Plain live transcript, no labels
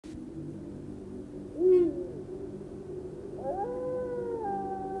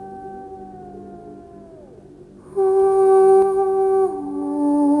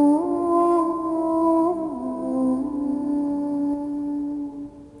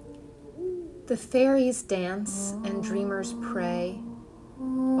The fairies dance and dreamers pray,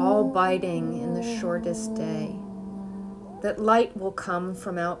 all biding in the shortest day, that light will come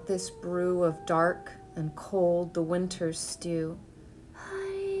from out this brew of dark and cold, the winter's stew.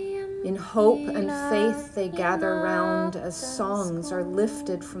 In hope and faith they gather round as songs are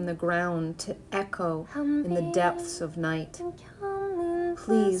lifted from the ground to echo in the depths of night.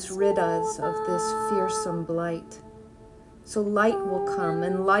 Please rid us of this fearsome blight, so light will come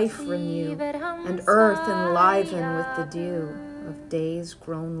and life renew, and earth enliven with the dew of days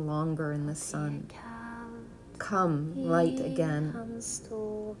grown longer in the sun. Come, light again,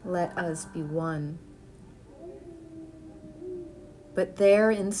 let us be one. But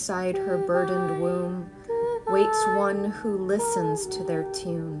there inside her burdened womb waits one who listens to their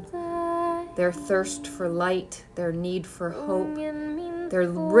tune, their thirst for light, their need for hope, their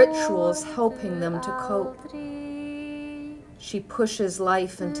rituals helping them to cope. She pushes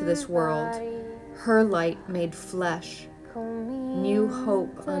life into this world, her light made flesh, new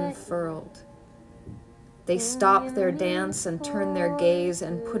hope unfurled. They stop their dance and turn their gaze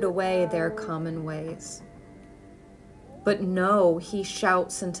and put away their common ways. But no, he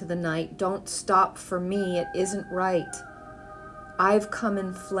shouts into the night, don't stop for me, it isn't right. I've come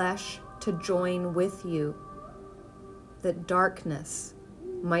in flesh to join with you, that darkness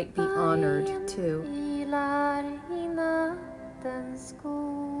might be honored too.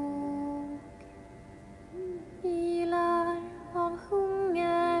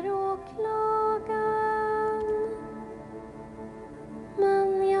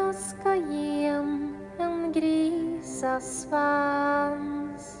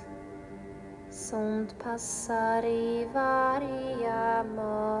 Svans, sånt passar i varje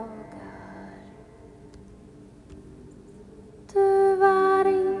magar. Du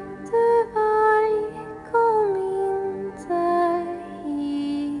varg, kom inte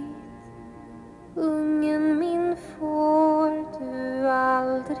hit. Ungen min får du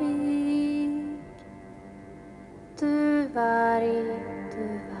aldrig. Du varg,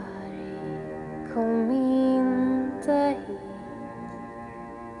 kom inte hit.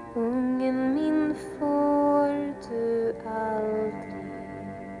 Ungen min får du aldrig.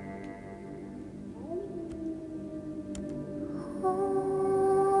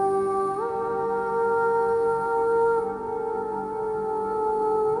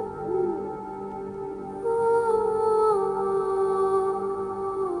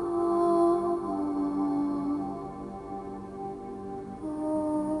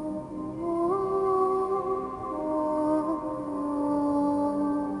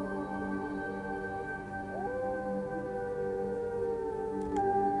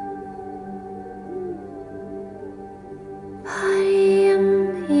 Vargen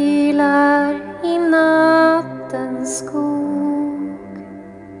ylar i nattens skog.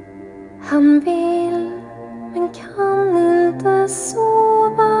 Han vill men kan inte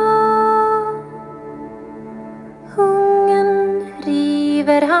sova. Hungern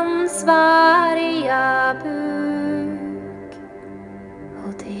river hans varga buk,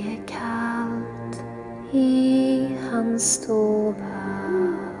 och det är kallt i hans stova.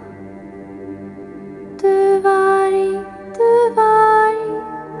 Du varg,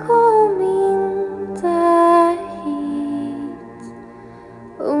 kom inte hit.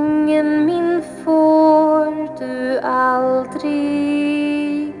 Ungen min får du aldrig.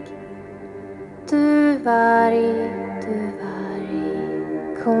 Du varg,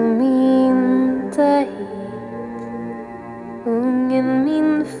 kom inte hit. Ungen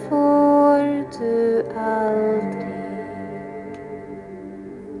min får du aldrig.